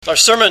Our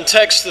sermon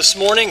text this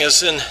morning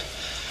is in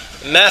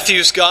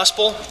Matthew's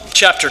Gospel,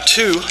 chapter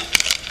 2.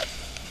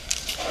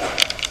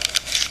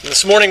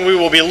 This morning we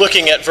will be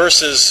looking at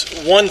verses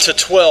 1 to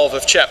 12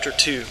 of chapter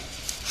 2.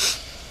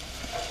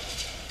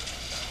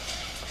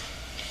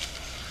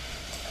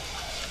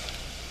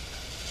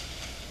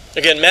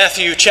 Again,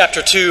 Matthew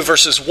chapter 2,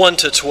 verses 1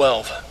 to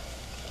 12.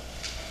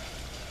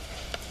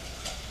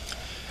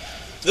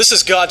 This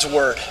is God's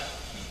word.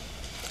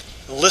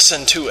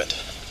 Listen to it.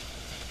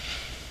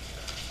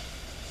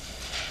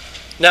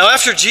 Now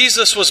after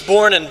Jesus was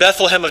born in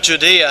Bethlehem of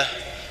Judea,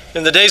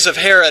 in the days of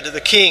Herod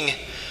the king,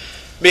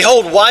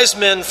 behold, wise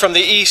men from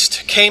the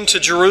east came to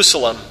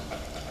Jerusalem,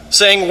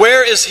 saying,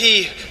 "Where is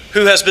he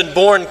who has been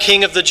born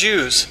King of the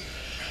Jews?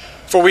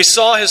 For we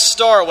saw his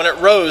star when it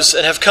rose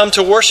and have come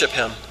to worship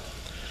him."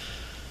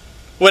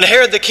 When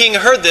Herod the king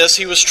heard this,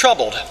 he was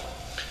troubled,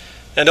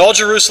 and all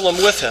Jerusalem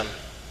with him.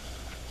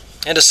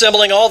 And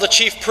assembling all the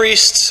chief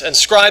priests and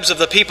scribes of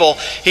the people,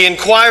 he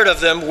inquired of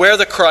them where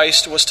the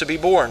Christ was to be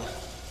born.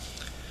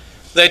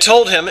 They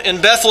told him, "In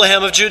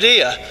Bethlehem of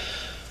Judea,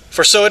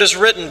 for so it is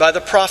written by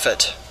the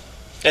prophet,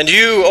 'And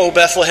you, O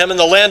Bethlehem, in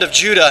the land of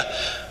Judah,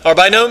 are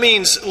by no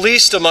means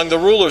least among the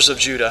rulers of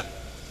Judah.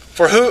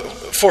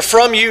 For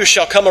from you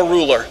shall come a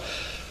ruler,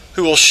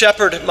 who will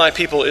shepherd my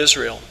people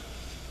Israel.'"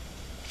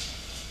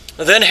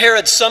 Then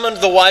Herod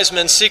summoned the wise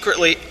men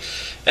secretly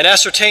and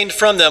ascertained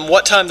from them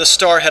what time the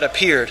star had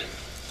appeared.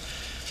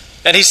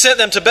 And he sent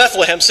them to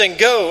Bethlehem, saying,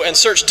 "Go and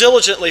search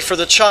diligently for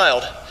the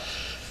child.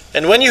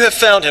 And when you have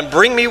found him,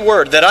 bring me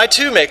word, that I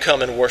too may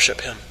come and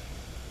worship him."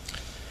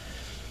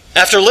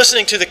 After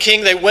listening to the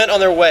king, they went on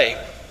their way.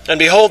 And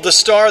behold, the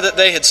star that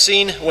they had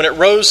seen when it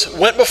rose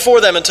went before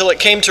them until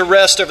it came to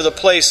rest over the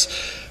place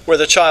where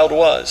the child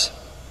was.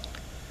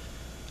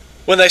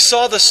 When they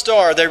saw the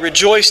star, they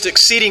rejoiced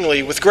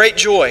exceedingly with great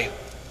joy.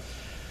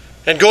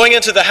 And going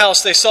into the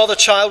house, they saw the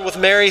child with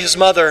Mary his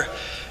mother,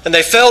 and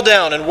they fell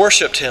down and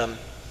worshipped him.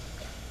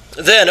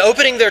 Then,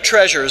 opening their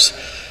treasures,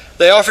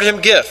 they offered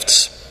him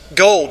gifts,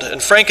 gold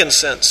and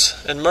frankincense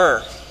and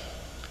myrrh.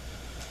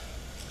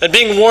 And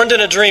being warned in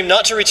a dream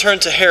not to return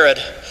to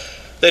Herod,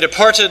 they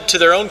departed to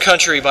their own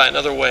country by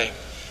another way.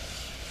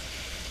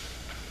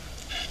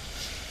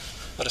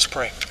 Let us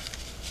pray.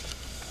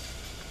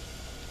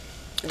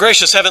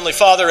 Gracious Heavenly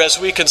Father, as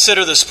we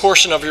consider this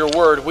portion of your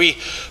word, we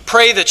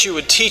pray that you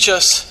would teach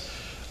us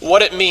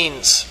what it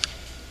means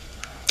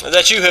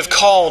that you have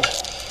called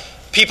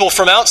people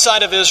from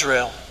outside of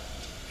Israel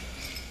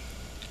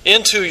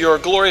into your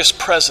glorious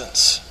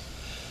presence.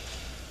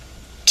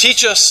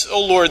 Teach us, O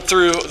Lord,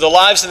 through the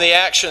lives and the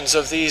actions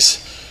of these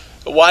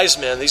wise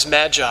men, these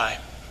magi,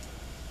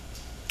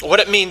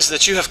 what it means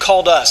that you have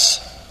called us.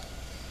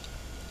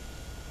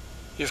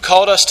 You've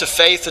called us to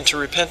faith and to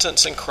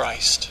repentance in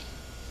Christ.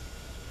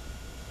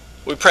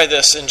 We pray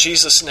this in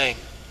Jesus' name.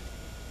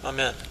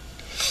 Amen.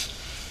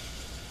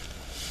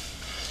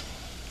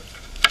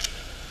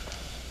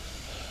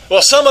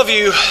 Well, some of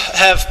you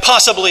have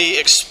possibly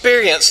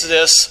experienced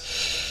this,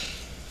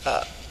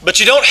 but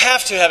you don't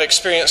have to have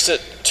experienced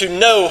it to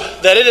know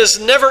that it is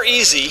never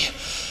easy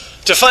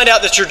to find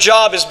out that your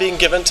job is being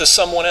given to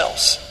someone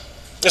else.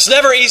 It's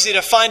never easy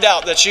to find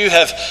out that you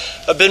have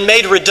been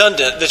made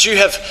redundant, that you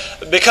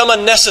have become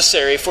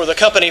unnecessary for the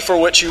company for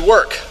which you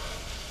work.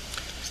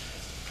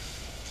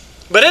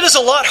 But it is a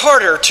lot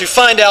harder to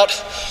find out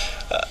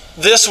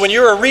this when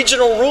you're a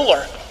regional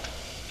ruler.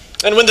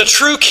 And when the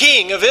true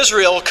king of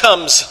Israel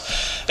comes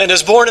and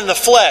is born in the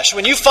flesh,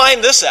 when you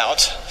find this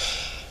out,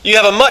 you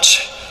have a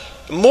much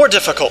more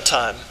difficult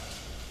time.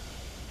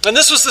 And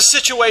this was the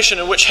situation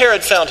in which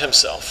Herod found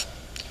himself.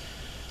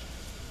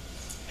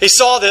 He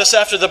saw this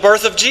after the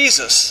birth of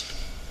Jesus.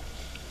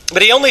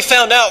 But he only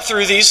found out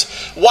through these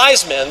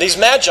wise men, these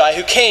magi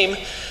who came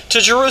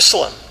to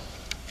Jerusalem.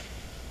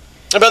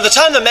 And by the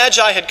time the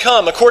magi had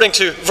come, according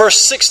to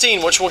verse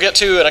 16, which we'll get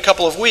to in a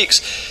couple of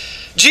weeks,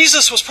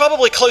 Jesus was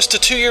probably close to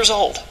 2 years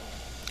old.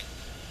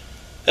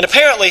 And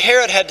apparently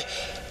Herod had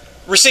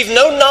received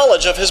no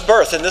knowledge of his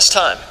birth in this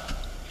time,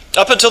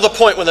 up until the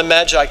point when the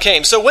magi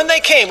came. So when they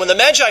came, when the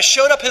magi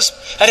showed up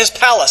at his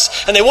palace,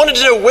 and they wanted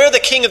to know where the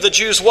king of the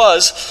Jews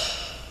was,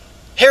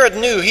 Herod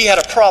knew he had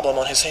a problem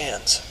on his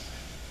hands.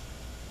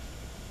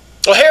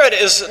 Well, Herod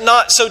is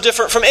not so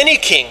different from any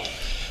king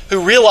who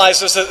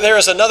realizes that there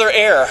is another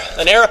heir,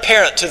 an heir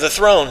apparent to the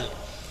throne,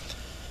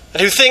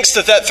 and who thinks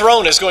that that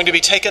throne is going to be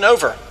taken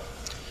over.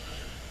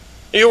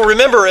 You'll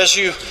remember as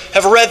you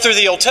have read through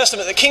the Old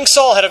Testament that King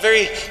Saul had a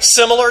very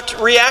similar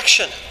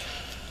reaction.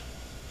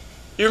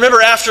 You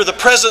remember after the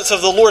presence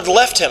of the Lord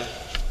left him,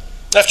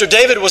 after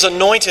David was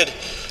anointed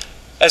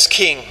as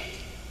king,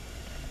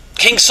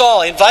 King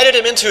Saul invited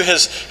him into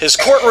his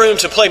courtroom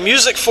to play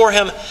music for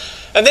him,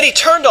 and then he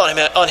turned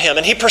on him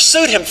and he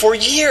pursued him for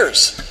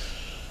years.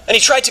 And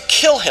he tried to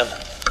kill him.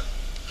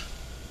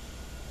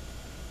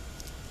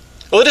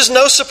 Well, it is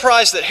no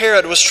surprise that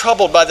Herod was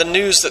troubled by the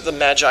news that the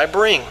Magi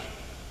bring.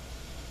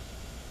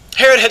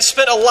 Herod had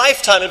spent a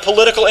lifetime in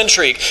political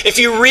intrigue. If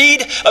you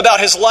read about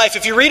his life,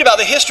 if you read about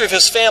the history of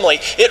his family,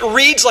 it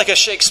reads like a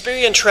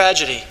Shakespearean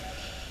tragedy.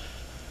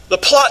 The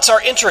plots are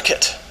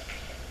intricate.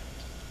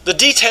 The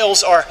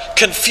details are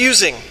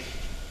confusing.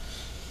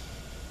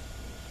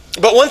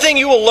 But one thing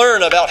you will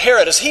learn about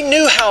Herod is he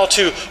knew how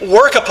to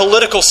work a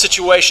political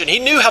situation. He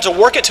knew how to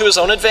work it to his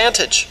own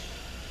advantage.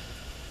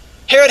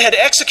 Herod had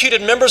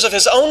executed members of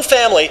his own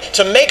family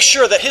to make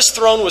sure that his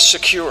throne was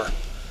secure.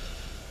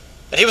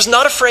 And he was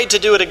not afraid to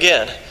do it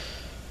again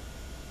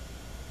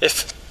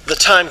if the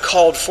time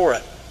called for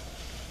it.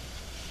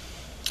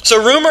 So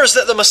rumors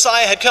that the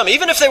Messiah had come,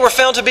 even if they were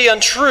found to be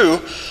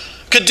untrue,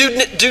 could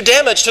do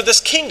damage to this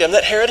kingdom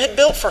that Herod had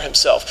built for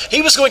himself.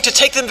 He was going to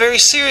take them very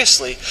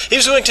seriously. He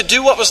was going to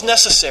do what was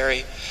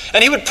necessary.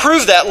 And he would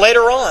prove that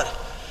later on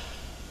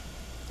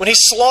when he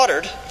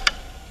slaughtered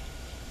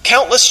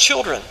countless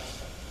children,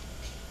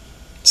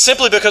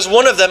 simply because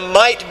one of them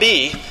might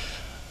be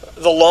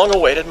the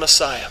long-awaited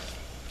Messiah.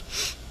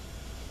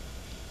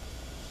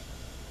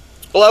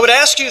 Well, I would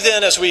ask you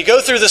then, as we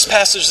go through this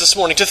passage this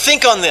morning, to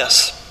think on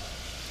this.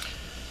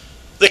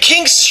 The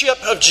kingship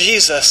of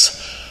Jesus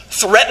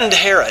threatened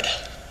Herod,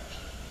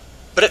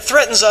 but it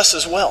threatens us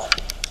as well.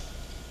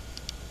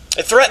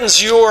 It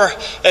threatens your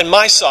and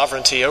my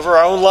sovereignty over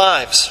our own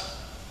lives.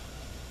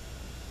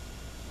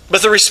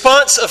 But the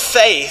response of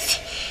faith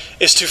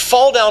is to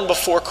fall down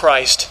before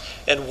Christ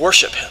and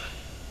worship Him.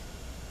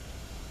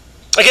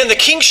 Again, the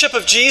kingship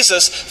of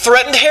Jesus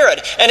threatened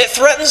Herod, and it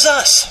threatens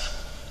us.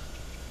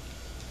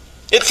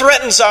 It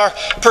threatens our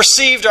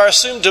perceived, our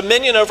assumed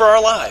dominion over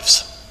our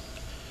lives.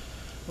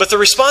 But the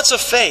response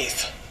of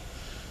faith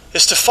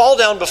is to fall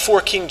down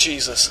before King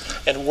Jesus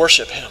and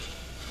worship Him.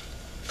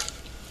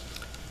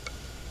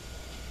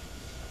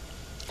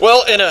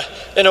 Well,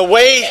 in a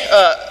way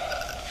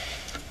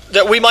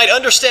that we might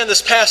understand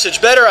this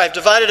passage better, I've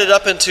divided it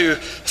up into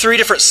 3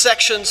 different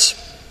sections.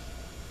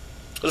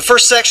 The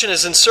first section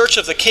is in search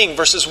of the king,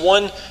 verses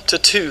 1 to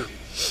 2.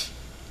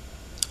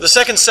 The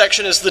second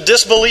section is the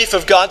disbelief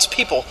of God's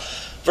people,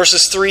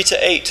 verses 3 to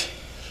 8.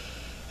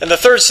 And the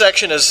third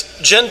section is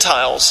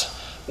Gentiles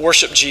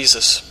worship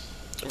Jesus,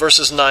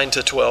 verses 9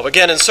 to 12.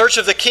 Again, in search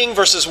of the king,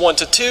 verses 1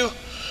 to 2.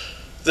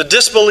 The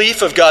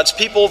disbelief of God's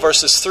people,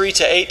 verses 3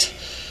 to 8.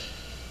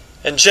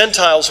 And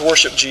Gentiles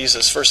worship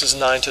Jesus, verses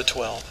 9 to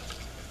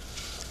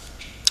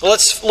 12. Well,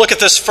 let's look at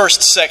this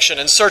first section,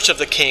 in search of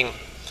the king.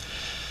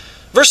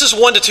 Verses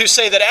 1 to 2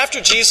 say that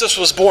after Jesus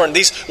was born,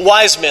 these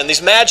wise men,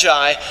 these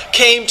magi,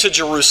 came to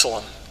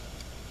Jerusalem.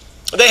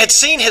 They had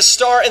seen his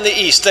star in the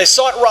east. They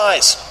saw it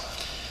rise.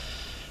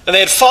 And they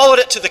had followed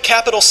it to the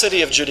capital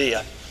city of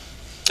Judea.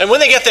 And when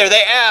they get there,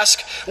 they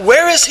ask,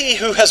 "Where is he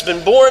who has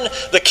been born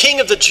the King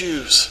of the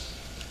Jews?"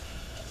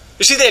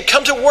 You see, they had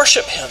come to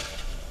worship him.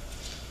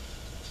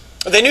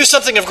 They knew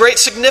something of great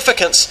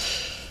significance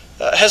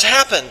has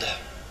happened.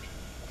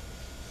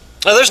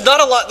 Now, there's not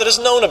a lot that is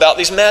known about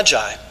these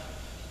magi.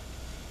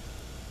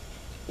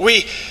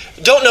 We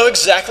don't know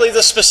exactly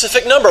the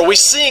specific number. We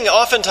sing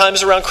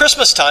oftentimes around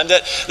Christmas time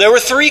that there were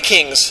 3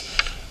 kings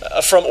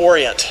from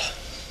Orient.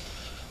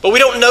 But we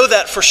don't know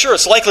that for sure.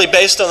 It's likely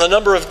based on the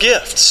number of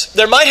gifts.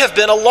 There might have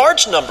been a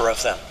large number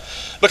of them,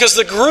 because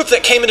the group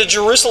that came into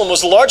Jerusalem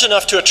was large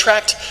enough to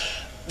attract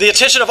the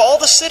attention of all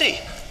the city.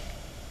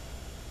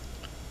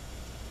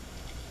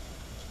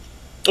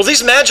 Well,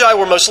 these magi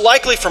were most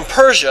likely from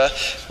Persia,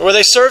 where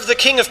they served the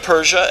king of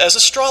Persia as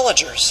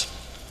astrologers.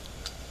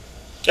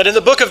 And in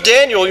the book of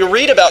Daniel, you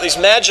read about these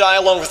magi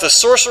along with the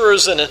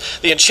sorcerers and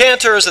the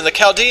enchanters and the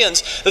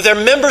Chaldeans, that they're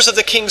members of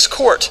the king's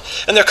court.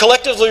 And they're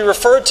collectively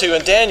referred to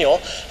in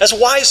Daniel as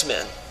wise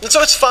men. And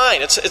so it's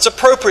fine. It's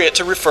appropriate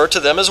to refer to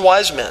them as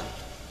wise men.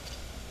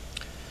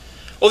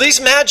 Well, these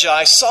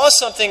magi saw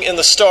something in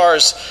the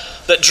stars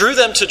that drew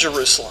them to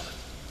Jerusalem.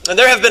 And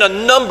there have been a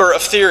number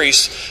of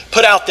theories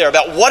put out there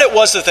about what it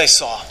was that they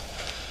saw.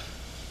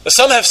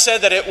 Some have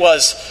said that it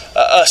was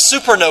a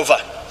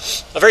supernova,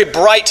 a very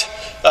bright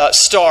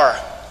star.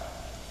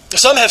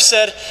 Some have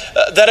said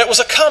that it was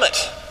a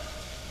comet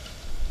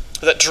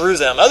that drew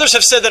them. Others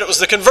have said that it was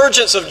the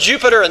convergence of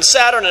Jupiter and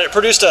Saturn, and it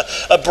produced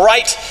a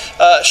bright,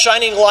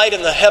 shining light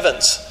in the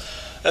heavens.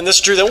 And this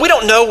drew them. We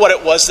don't know what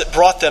it was that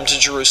brought them to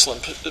Jerusalem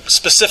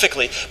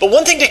specifically. But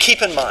one thing to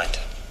keep in mind,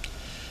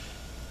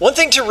 one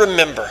thing to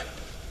remember,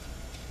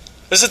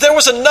 is that there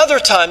was another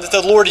time that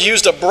the Lord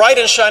used a bright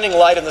and shining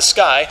light in the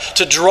sky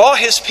to draw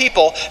his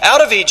people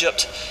out of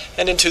Egypt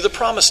and into the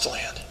promised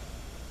land.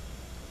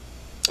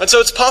 And so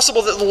it's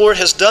possible that the Lord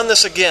has done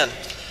this again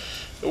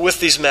with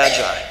these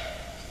magi.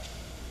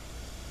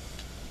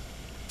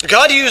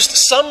 God used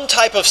some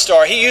type of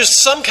star. He used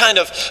some kind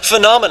of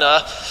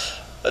phenomena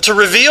to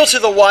reveal to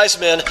the wise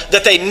men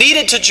that they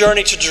needed to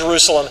journey to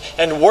Jerusalem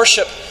and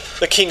worship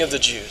the King of the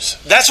Jews.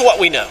 That's what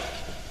we know.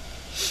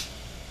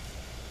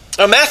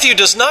 Now, Matthew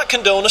does not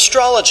condone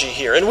astrology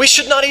here, and we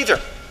should not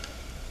either.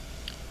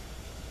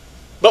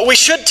 But we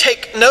should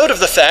take note of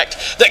the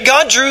fact that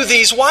God drew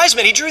these wise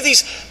men, he drew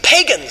these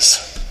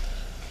pagans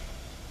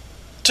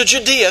to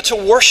Judea to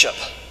worship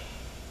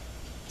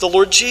the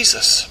Lord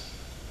Jesus.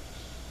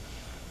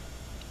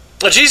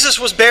 Now, Jesus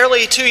was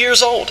barely 2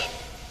 years old.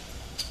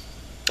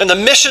 And the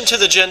mission to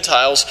the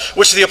Gentiles,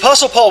 which the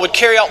Apostle Paul would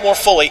carry out more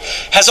fully,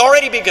 has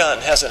already begun,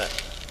 hasn't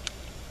it?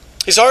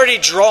 He's already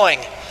drawing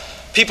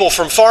people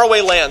from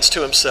faraway lands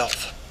to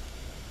himself.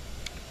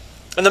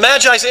 And the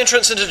Magi's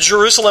entrance into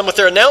Jerusalem with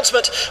their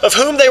announcement of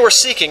whom they were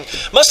seeking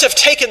must have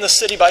taken the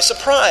city by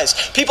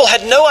surprise. People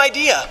had no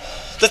idea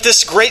that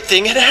this great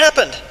thing had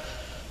happened.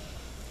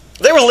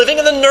 They were living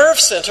in the nerve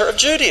center of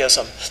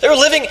Judaism. They were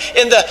living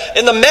in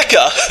the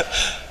Mecca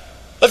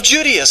of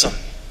Judaism.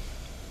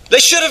 They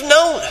should have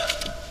known.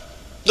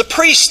 The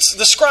priests,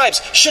 the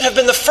scribes, should have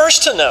been the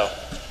first to know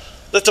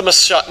that the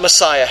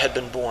Messiah had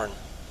been born.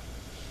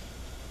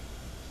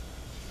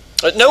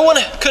 But no one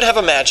could have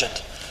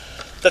imagined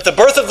that the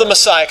birth of the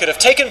Messiah could have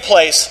taken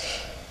place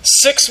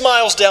 6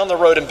 miles down the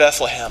road in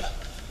Bethlehem,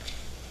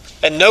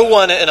 and no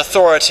one in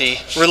authority,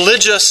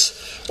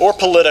 religious or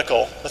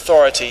political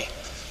authority,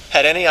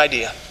 had any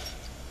idea.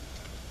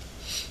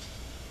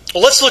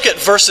 Well, let's look at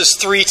verses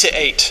 3 to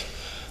 8,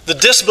 the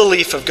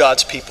disbelief of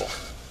God's people.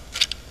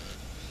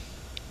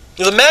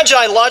 The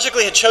Magi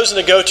logically had chosen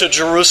to go to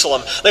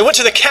Jerusalem. They went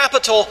to the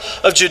capital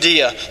of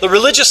Judea, the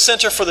religious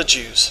center for the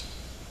Jews.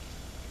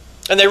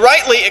 And they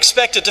rightly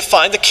expected to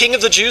find the king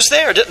of the Jews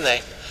there, didn't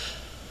they?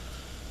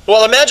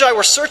 While the Magi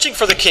were searching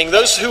for the king,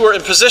 those who were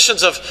in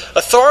positions of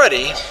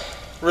authority,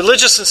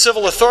 religious and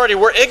civil authority,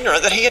 were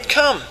ignorant that he had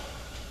come.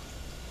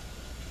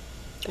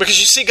 Because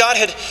you see, God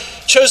had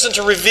chosen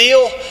to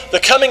reveal the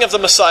coming of the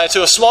Messiah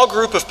to a small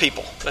group of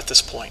people at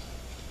this point.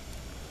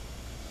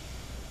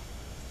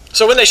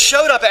 So when they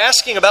showed up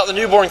asking about the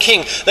newborn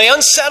king, they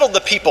unsettled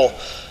the people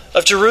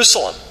of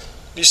Jerusalem.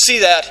 You see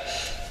that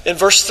in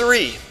verse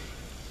 3.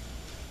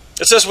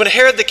 It says, when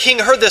Herod the king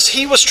heard this,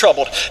 he was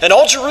troubled, and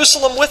all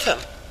Jerusalem with him.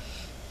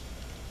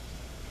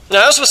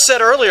 Now, as was said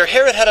earlier,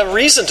 Herod had a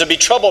reason to be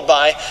troubled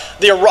by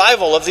the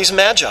arrival of these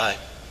Magi.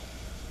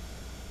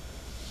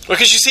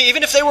 Because you see,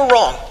 even if they were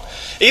wrong,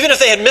 even if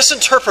they had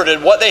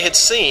misinterpreted what they had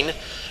seen,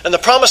 and the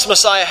promised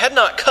Messiah had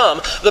not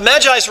come, the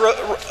Magi's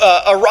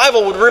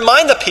arrival would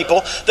remind the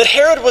people that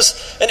Herod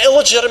was an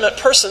illegitimate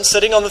person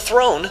sitting on the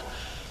throne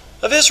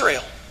of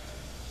Israel.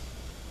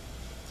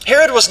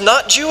 Herod was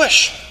not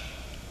Jewish.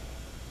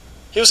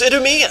 He was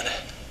Idumean.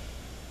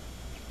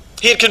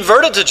 He had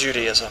converted to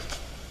Judaism.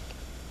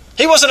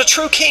 He wasn't a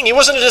true king. He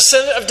wasn't a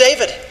descendant of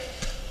David.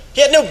 He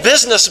had no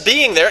business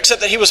being there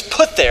except that he was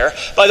put there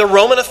by the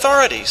Roman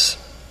authorities.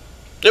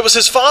 It was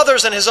his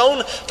father's and his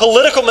own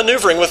political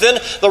maneuvering within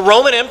the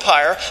Roman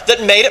Empire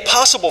that made it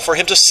possible for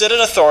him to sit in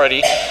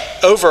authority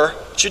over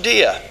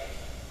Judea.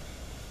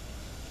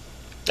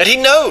 And he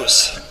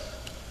knows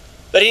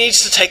that he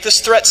needs to take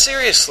this threat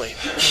seriously,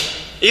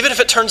 even if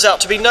it turns out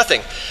to be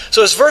nothing.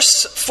 So as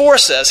verse 4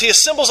 says, he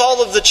assembles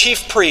all of the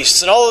chief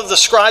priests and all of the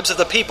scribes of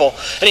the people,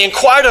 and he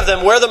inquired of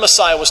them where the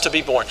Messiah was to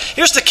be born.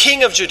 Here's the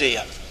king of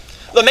Judea,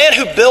 the man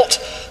who built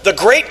the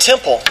great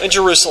temple in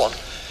Jerusalem,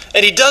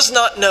 and he does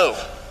not know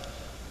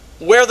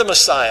where the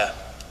Messiah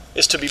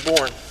is to be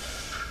born.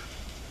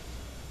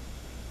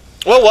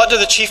 Well, what do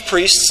the chief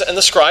priests and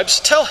the scribes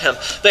tell him?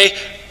 They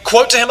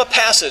quote to him a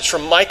passage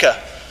from Micah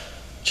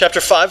chapter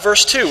 5,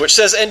 verse 2, which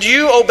says, "And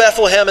you, O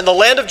Bethlehem, in the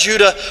land of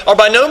Judah, are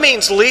by no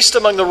means least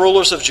among the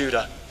rulers of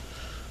Judah.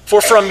 For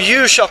from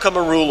you shall come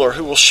a ruler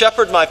who will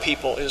shepherd my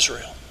people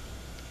Israel."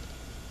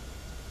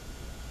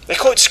 They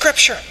quote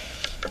Scripture.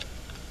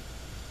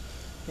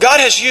 God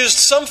has used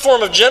some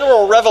form of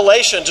general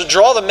revelation to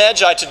draw the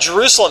Magi to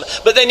Jerusalem,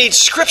 but they need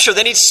Scripture.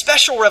 They need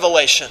special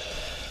revelation.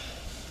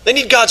 They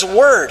need God's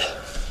Word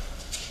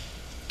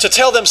to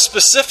tell them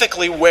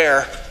specifically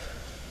where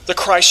the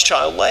Christ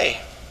child lay.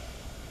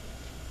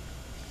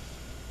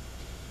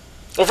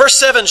 Well, verse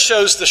 7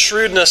 shows the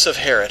shrewdness of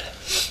Herod.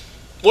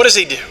 What does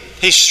he do?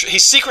 He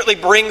secretly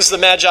brings the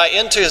Magi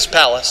into his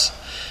palace.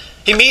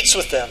 He meets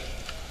with them.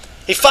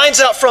 He finds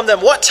out from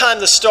them what time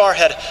the star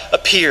had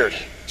appeared.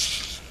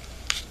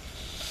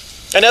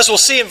 And as we'll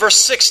see in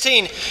verse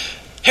 16,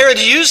 Herod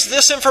used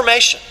this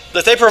information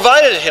that they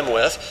provided him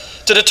with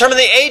to determine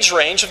the age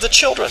range of the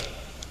children.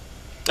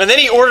 And then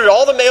he ordered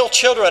all the male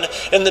children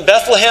in the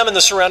Bethlehem and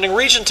the surrounding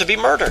region to be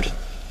murdered.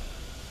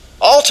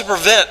 All to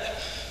prevent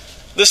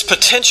this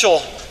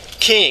potential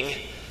king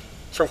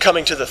from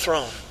coming to the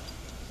throne.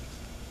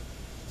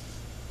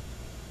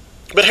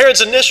 But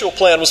Herod's initial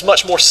plan was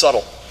much more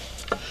subtle.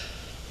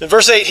 In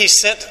verse 8, he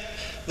sent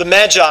the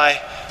Magi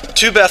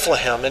to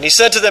Bethlehem, and he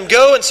said to them,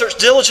 "Go and search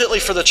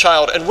diligently for the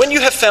child, and when you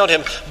have found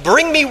him,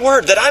 bring me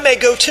word that I may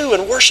go too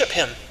and worship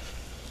him."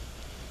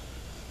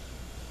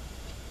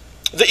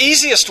 The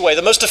easiest way,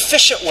 the most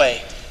efficient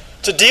way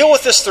to deal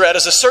with this threat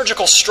is a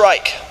surgical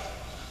strike.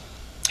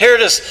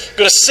 Herod is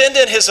going to send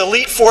in his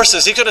elite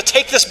forces. He's going to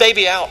take this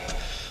baby out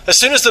as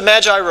soon as the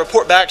Magi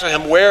report back to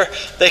him where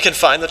they can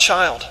find the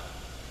child.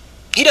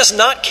 He does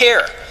not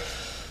care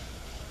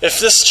if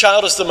this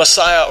child is the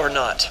Messiah or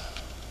not.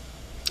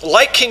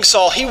 Like King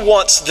Saul, he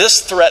wants this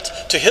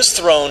threat to his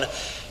throne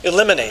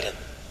eliminated.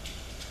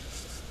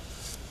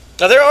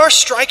 Now, there are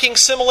striking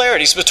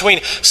similarities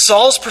between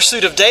Saul's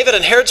pursuit of David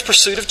and Herod's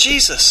pursuit of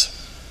Jesus.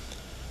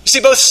 You see,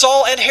 both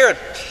Saul and Herod,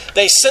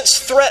 they sense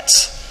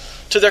threats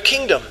to their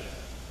kingdom.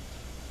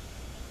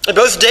 And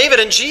both David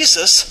and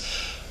Jesus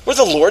were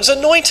the Lord's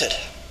anointed.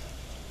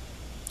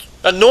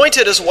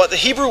 Anointed is what the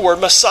Hebrew word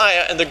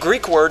Messiah and the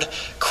Greek word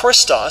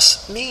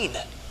Christos mean.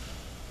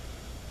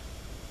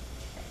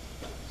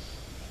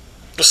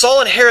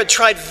 Saul and Herod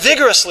tried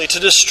vigorously to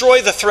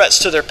destroy the threats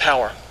to their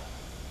power.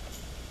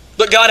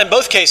 But God in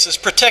both cases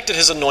protected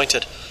his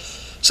anointed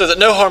so that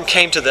no harm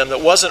came to them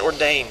that wasn't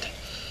ordained.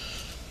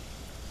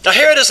 Now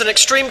Herod is an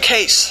extreme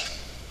case.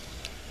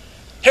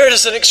 Herod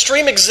is an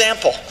extreme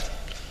example.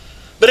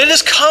 But it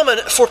is common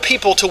for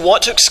people to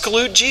want to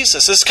exclude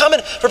Jesus. It's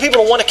common for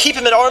people to want to keep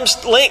him at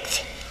arm's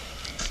length.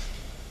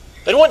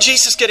 They don't want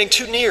Jesus getting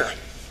too near.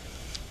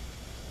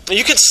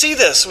 You can see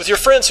this with your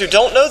friends who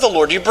don't know the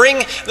Lord. You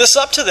bring this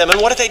up to them, and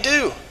what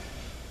do?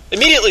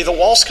 Immediately the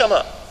walls come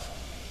up.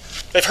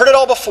 They've heard it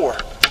all before.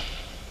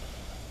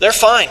 They're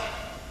fine.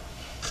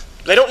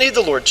 They don't need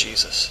the Lord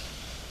Jesus.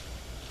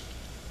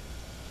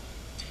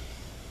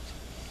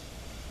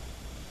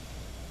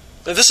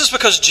 And this is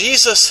because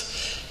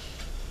Jesus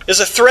is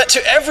a threat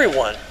to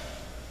everyone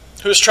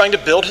who is trying to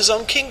build his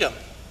own kingdom.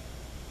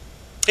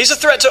 He's a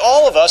threat to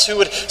all of us who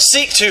would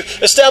seek to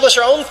establish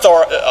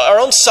our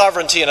own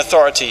sovereignty and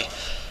authority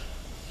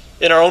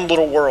in our own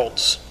little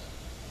worlds.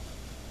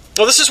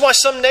 Well, this is why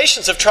some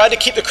nations have tried to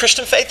keep the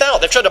Christian faith out.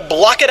 They've tried to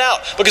block it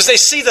out because they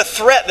see the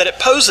threat that it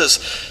poses.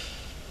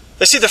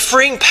 They see the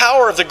freeing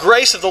power of the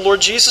grace of the Lord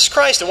Jesus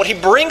Christ and what he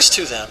brings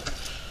to them.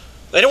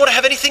 They don't want to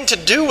have anything to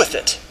do with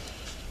it.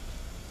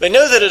 They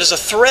know that it is a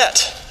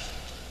threat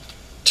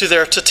to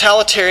their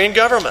totalitarian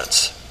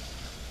governments.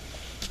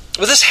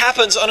 But this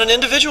happens on an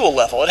individual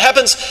level. It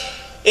happens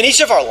in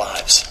each of our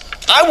lives.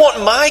 I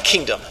want my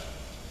kingdom.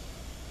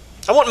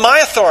 I want my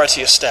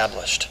authority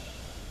established.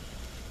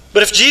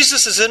 But if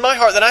Jesus is in my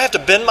heart, then I have to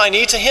bend my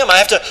knee to him. I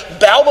have to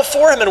bow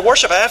before him and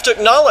worship. I have to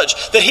acknowledge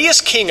that he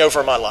is king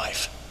over my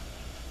life.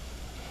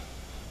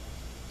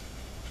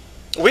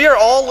 We are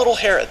all little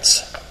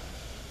Herods.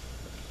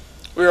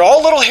 We are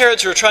all little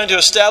Herods who are trying to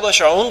establish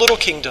our own little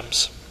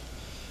kingdoms.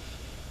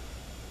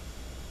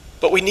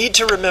 But we need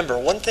to remember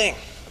one thing.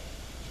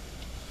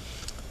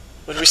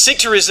 When we seek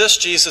to resist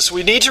Jesus,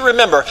 we need to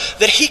remember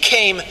that he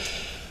came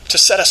to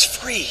set us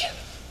free.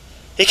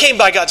 He came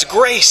by God's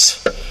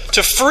grace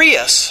to free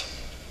us.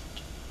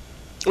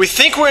 We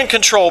think we're in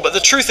control, but the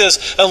truth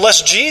is,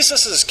 unless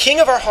Jesus is king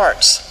of our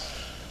hearts,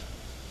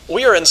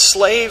 we are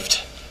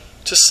enslaved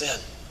to sin.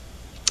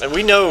 And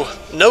we know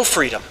no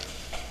freedom.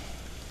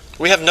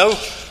 We have no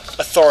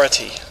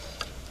authority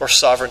or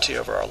sovereignty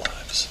over our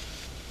lives.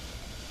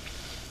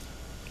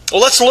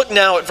 Well, let's look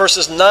now at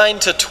verses 9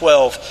 to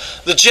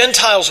 12. The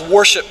Gentiles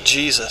worship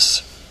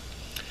Jesus.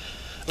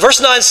 Verse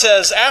 9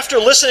 says, after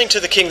listening to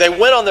the king, they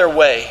went on their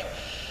way.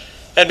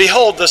 And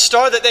behold, the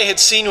star that they had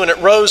seen when it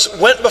rose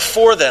went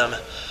before them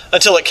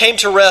until it came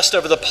to rest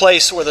over the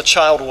place where the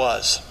child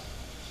was.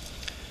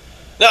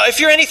 Now, if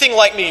you're anything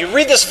like me, you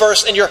read this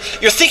verse and you're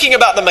thinking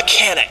about the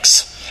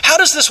mechanics. How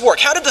does this work?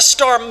 How did the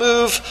star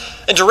move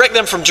and direct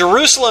them from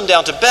Jerusalem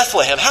down to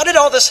Bethlehem? How did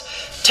all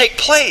this take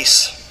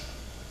place?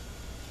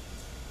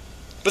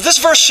 But this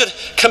verse should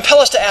compel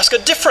us to ask a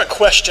different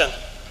question.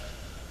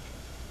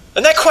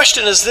 And that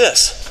question is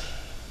this.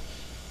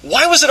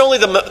 Why was it only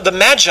the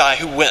Magi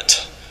who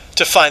went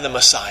to find the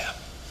Messiah?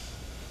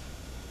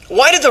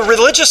 Why did the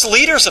religious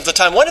leaders of the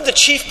time, why did the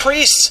chief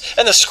priests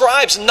and the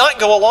scribes not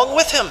go along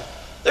with him?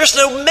 There's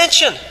no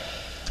mention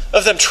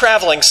of them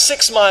traveling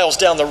 6 miles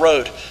down the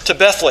road to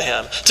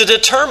Bethlehem to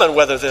determine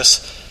whether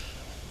this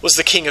was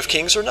the King of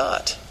Kings or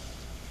not.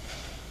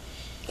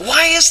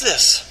 Why is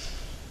this?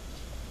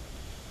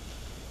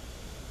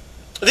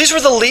 These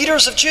were the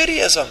leaders of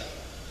Judaism.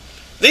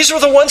 These were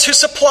the ones who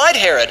supplied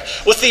Herod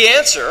with the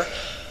answer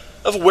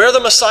of where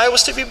the Messiah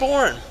was to be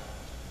born.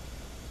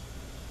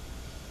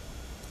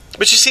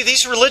 But you see,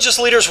 these religious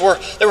leaders were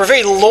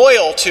very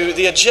loyal to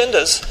the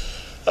agendas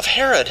of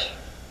Herod.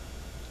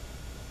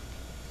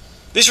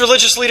 These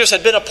religious leaders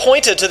had been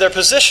appointed to their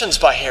positions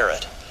by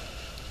Herod.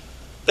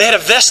 They had a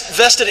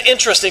vested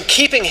interest in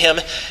keeping him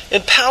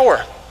in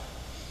power.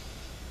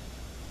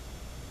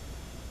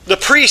 The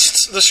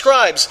priests, the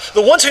scribes,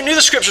 the ones who knew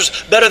the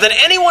scriptures better than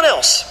anyone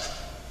else,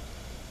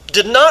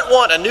 did not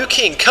want a new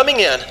king coming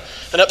in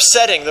and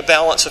upsetting the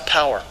balance of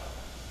power.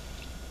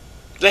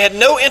 They had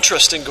no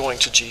interest in going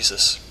to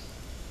Jesus.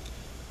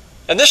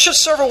 And this should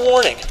serve a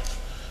warning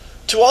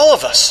to all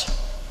of us.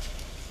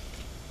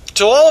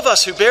 To all of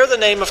us who bear the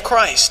name of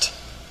Christ.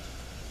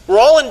 We're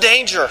all in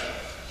danger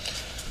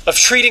of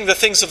treating the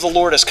things of the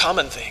Lord as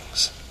common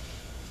things.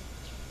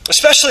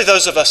 Especially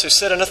those of us who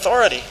sit in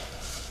authority.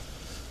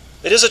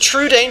 It is a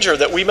true danger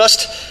that we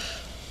must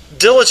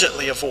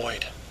diligently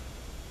avoid.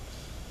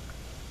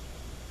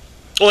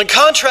 Well, in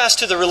contrast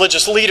to the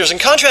religious leaders, in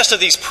contrast to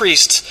these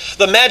priests,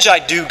 the Magi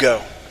do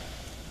go.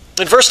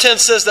 And verse 10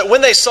 says that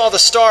when they saw the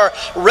star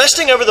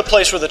resting over the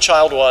place where the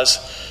child was,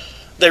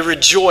 they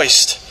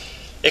rejoiced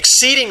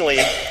exceedingly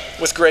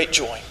with great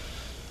joy.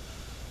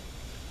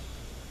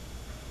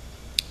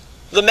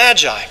 The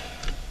Magi,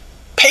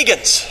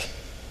 pagans,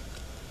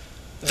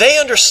 they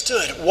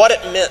understood what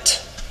it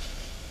meant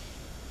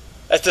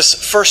at this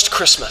first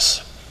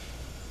Christmas.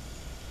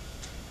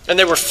 and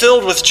they were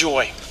filled with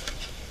joy.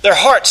 Their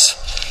hearts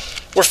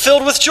were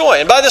filled with joy.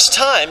 And by this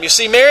time, you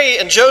see, Mary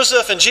and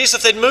Joseph and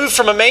Jesus, they'd moved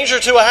from a manger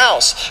to a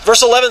house.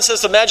 Verse 11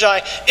 says the Magi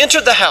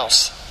entered the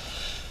house.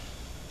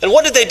 And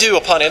what did they do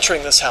upon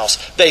entering this house?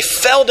 They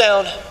fell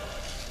down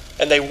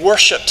and they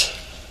worshiped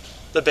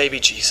the baby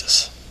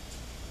Jesus.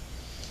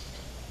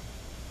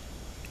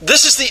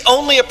 This is the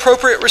only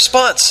appropriate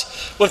response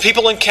when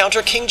people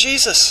encounter King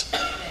Jesus.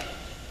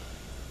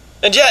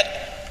 And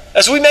yet,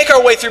 as we make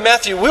our way through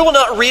Matthew, we will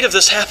not read of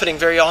this happening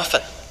very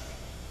often.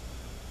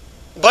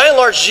 By and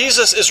large,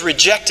 Jesus is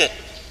rejected.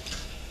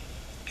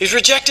 He's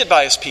rejected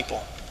by his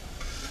people.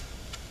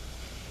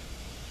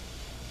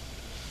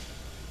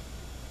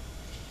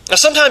 Now,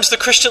 sometimes the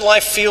Christian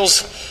life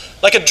feels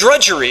like a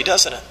drudgery,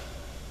 doesn't it?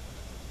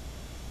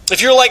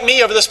 If you're like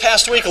me over this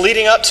past week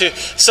leading up to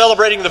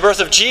celebrating the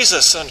birth of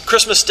Jesus on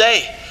Christmas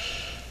Day,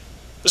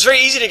 it was very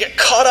easy to get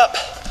caught up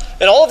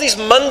in all of these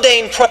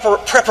mundane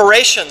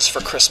preparations for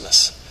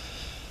Christmas.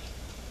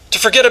 To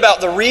forget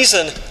about the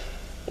reason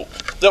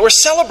that we're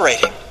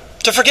celebrating.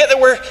 To forget that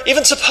we're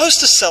even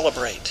supposed to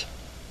celebrate.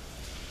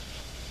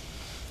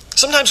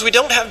 Sometimes we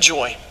don't have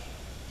joy.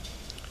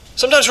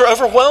 Sometimes we're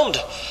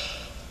overwhelmed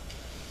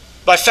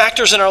by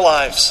factors in our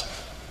lives.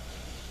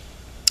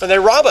 And they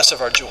rob us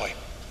of our joy.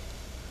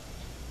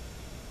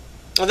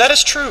 And that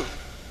is true.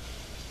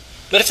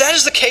 But if that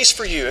is the case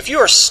for you, if you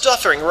are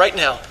suffering right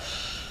now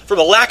from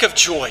a lack of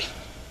joy,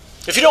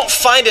 if you don't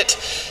find it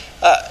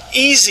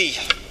easy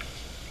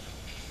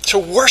to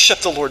worship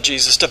the Lord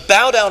Jesus, to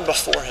bow down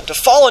before him, to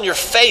fall on your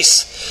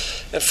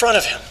face in front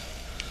of him,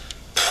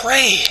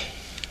 pray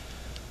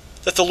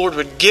that the Lord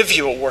would give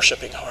you a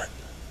worshiping heart.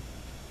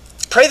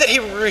 Pray that he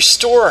would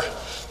restore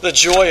the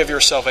joy of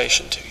your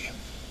salvation to you.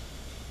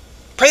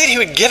 Pray that he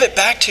would give it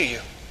back to you.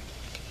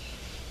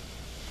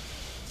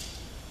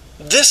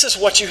 This is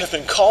what you have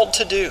been called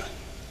to do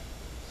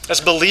as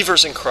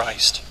believers in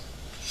Christ.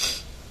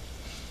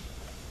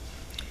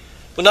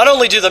 Well, not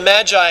only do the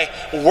Magi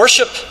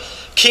worship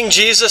King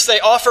Jesus, they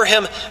offer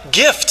him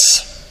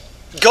gifts.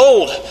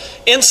 Gold,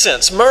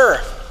 incense,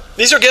 myrrh.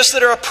 These are gifts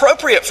that are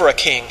appropriate for a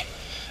king.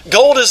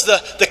 Gold is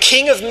the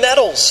king of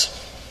metals.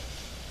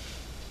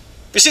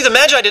 You see, the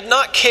Magi did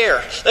not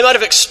care. They might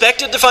have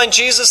expected to find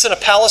Jesus in a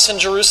palace in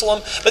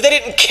Jerusalem, but they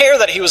didn't care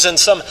that he was in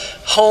some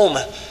home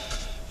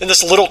in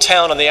this little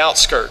town on the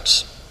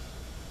outskirts.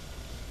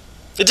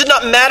 It did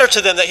not matter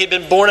to them that he'd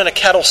been born in a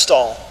cattle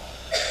stall,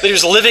 that he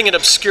was living in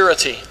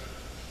obscurity,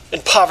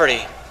 in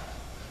poverty.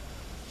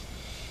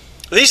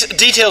 These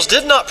details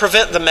did not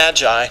prevent the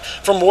Magi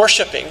from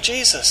worshiping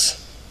Jesus.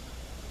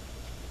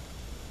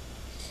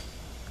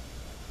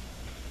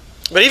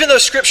 But even though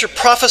Scripture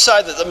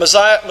prophesied that the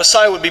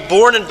Messiah would be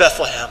born in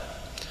Bethlehem,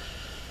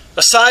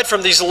 aside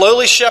from these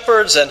lowly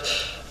shepherds and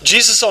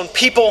Jesus' own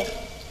people,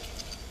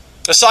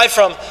 aside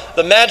from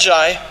the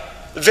Magi,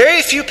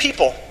 very few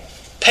people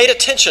paid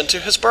attention to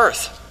his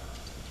birth.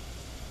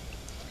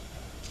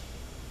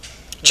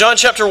 John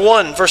chapter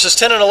 1, verses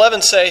 10 and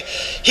 11 say,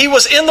 "He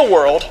was in the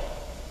world,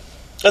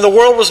 and the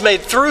world was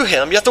made through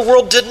him, yet the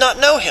world did not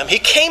know him. He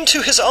came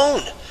to his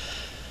own,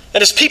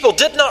 and his people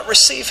did not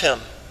receive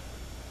him."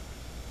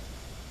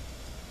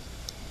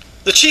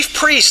 The chief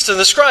priests and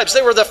the scribes,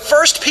 they were the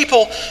first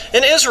people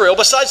in Israel,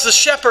 besides the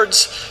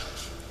shepherds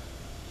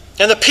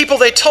and the people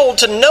they told,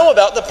 to know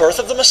about the birth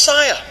of the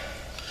Messiah.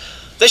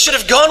 They should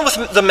have gone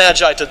with the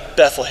Magi to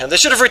Bethlehem. They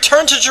should have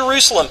returned to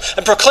Jerusalem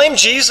and proclaimed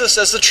Jesus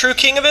as the true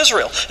King of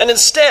Israel. And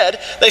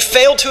instead, they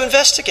failed to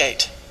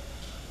investigate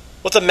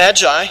what the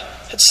Magi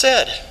had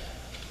said.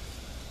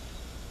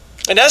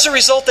 And as a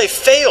result, they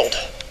failed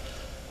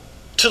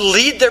to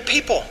lead their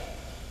people.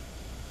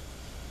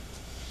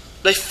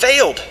 They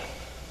failed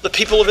the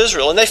people of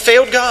Israel, and they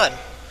failed God.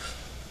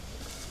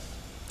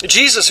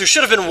 Jesus, who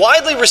should have been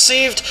widely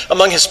received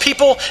among his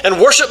people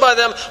and worshipped by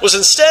them, was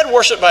instead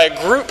worshipped by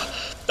a group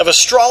of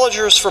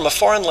astrologers from a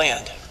foreign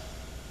land.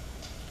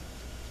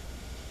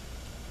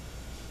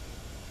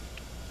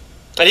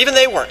 And even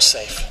they weren't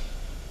safe.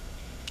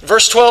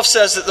 Verse 12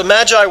 says that the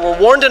Magi were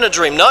warned in a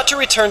dream not to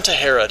return to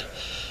Herod.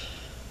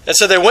 And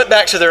so they went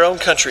back to their own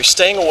country,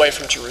 staying away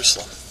from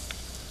Jerusalem.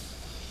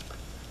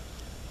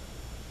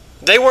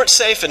 They weren't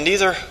safe, and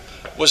neither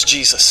was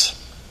Jesus.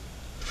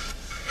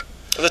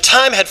 The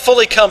time had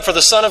fully come for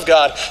the Son of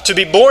God to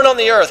be born on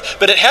the earth,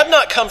 but it had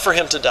not come for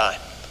him to die.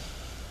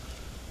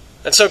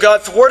 And so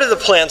God thwarted the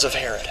plans of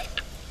Herod.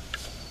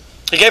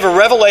 He gave a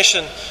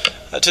revelation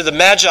to the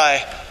Magi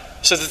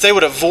so that they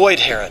would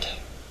avoid Herod.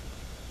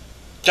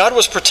 God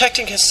was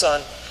protecting his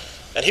Son,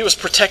 and he was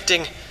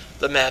protecting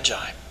the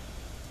Magi.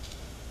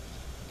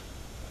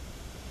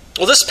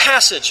 Well, this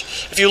passage,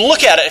 if you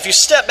look at it, if you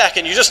step back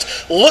and you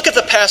just look at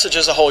the passage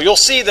as a whole, you'll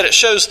see that it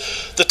shows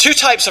the two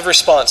types of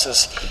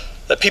responses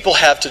that people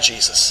have to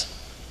Jesus.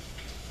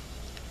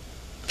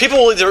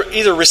 People will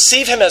either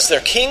receive him as their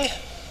king,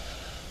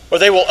 or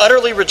they will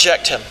utterly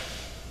reject him.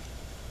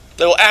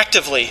 They will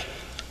actively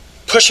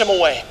push him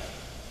away.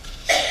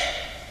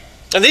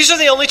 And these are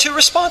the only two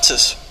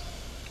responses.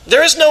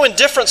 There is no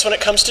indifference when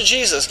it comes to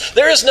Jesus.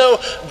 There is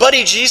no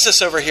buddy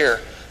Jesus over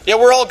here yet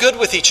we're all good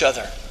with each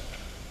other.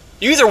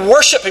 You either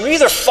worship him, you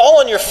either fall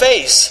on your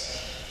face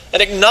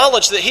and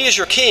acknowledge that he is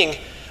your king,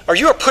 or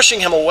you are pushing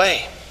him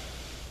away.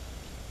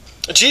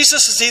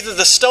 Jesus is either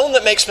the stone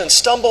that makes men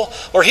stumble,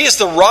 or he is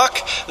the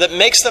rock that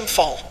makes them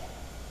fall.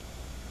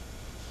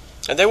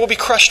 And they will be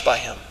crushed by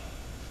him.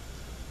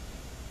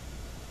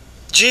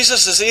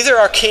 Jesus is either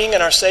our king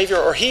and our savior,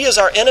 or he is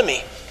our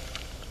enemy.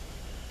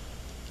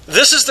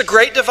 This is the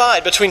great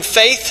divide between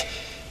faith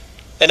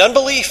and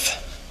unbelief.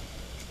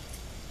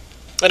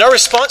 And our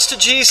response to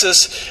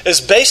Jesus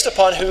is based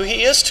upon who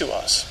he is to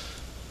us.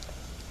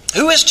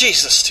 Who is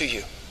Jesus to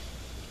you?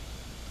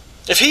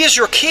 If he is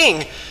your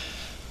king,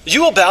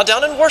 you will bow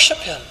down and worship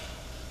him.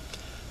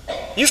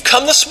 You've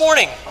come this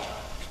morning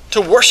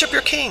to worship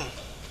your king.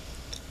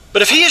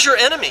 But if he is your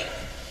enemy,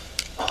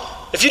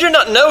 if you do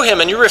not know him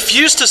and you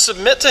refuse to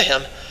submit to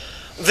him,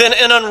 then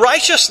in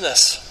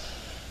unrighteousness,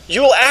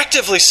 you will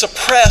actively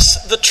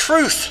suppress the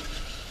truth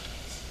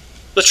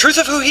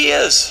of who he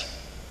is.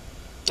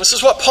 This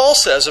is what Paul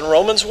says in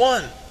Romans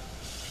 1.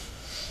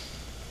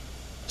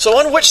 So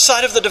on which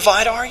side of the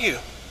divide are you?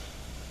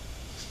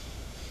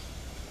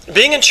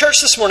 Being in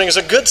church this morning is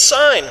a good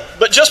sign,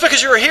 but just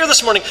because you are here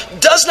this morning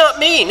does not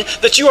mean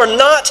that you are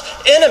not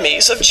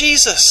enemies of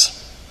Jesus.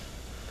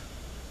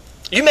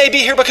 You may be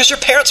here because your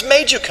parents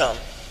made you come.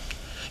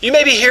 You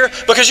may be here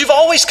because you've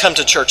always come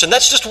to church, and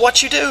that's just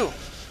what you do.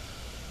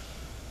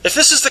 If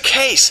this is the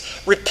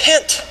case,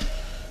 repent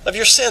of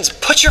your sins.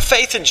 Put your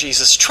faith in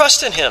Jesus.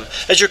 Trust in him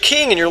as your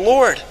king and your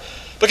Lord,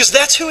 because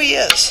that's who he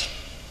is.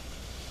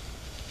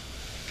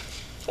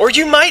 Or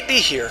you might be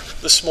here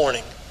this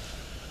morning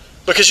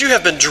because you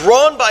have been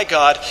drawn by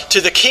God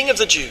to the King of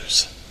the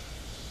Jews.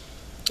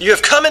 You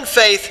have come in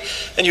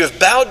faith and you have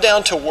bowed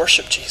down to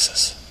worship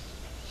Jesus.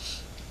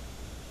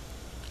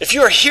 If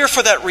you are here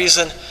for that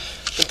reason,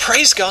 then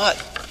praise God.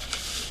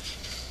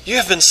 You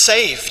have been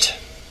saved.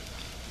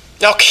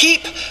 Now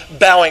keep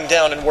bowing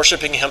down and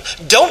worshiping him.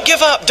 Don't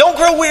give up. Don't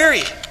grow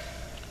weary.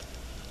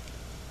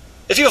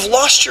 If you have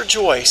lost your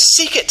joy,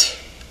 seek it.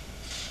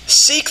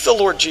 Seek the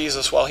Lord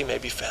Jesus while he may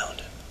be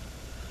found.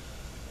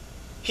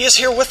 He is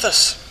here with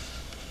us.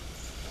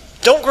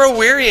 Don't grow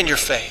weary in your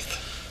faith.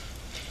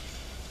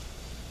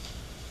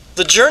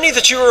 The journey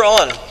that you are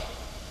on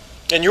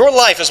in your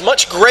life is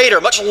much greater,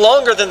 much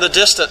longer than the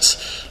distance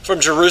from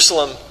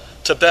Jerusalem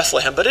to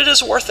Bethlehem, but it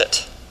is worth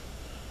it.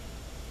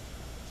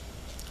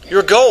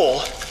 Your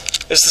goal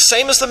is the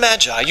same as the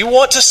Magi. You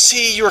want to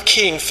see your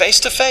king face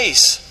to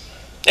face.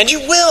 And you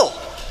will.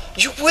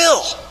 You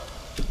will.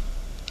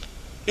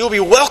 You will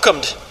be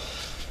welcomed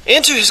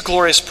into his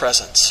glorious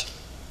presence.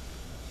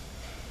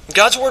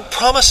 God's word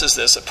promises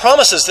this. It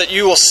promises that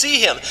you will see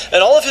him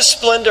in all of his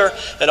splendor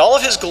and all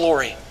of his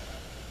glory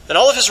and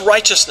all of his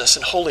righteousness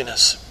and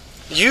holiness.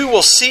 You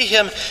will see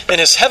him in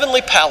his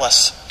heavenly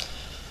palace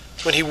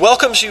when he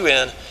welcomes you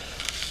in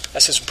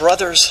as his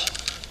brothers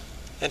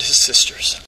and his sisters.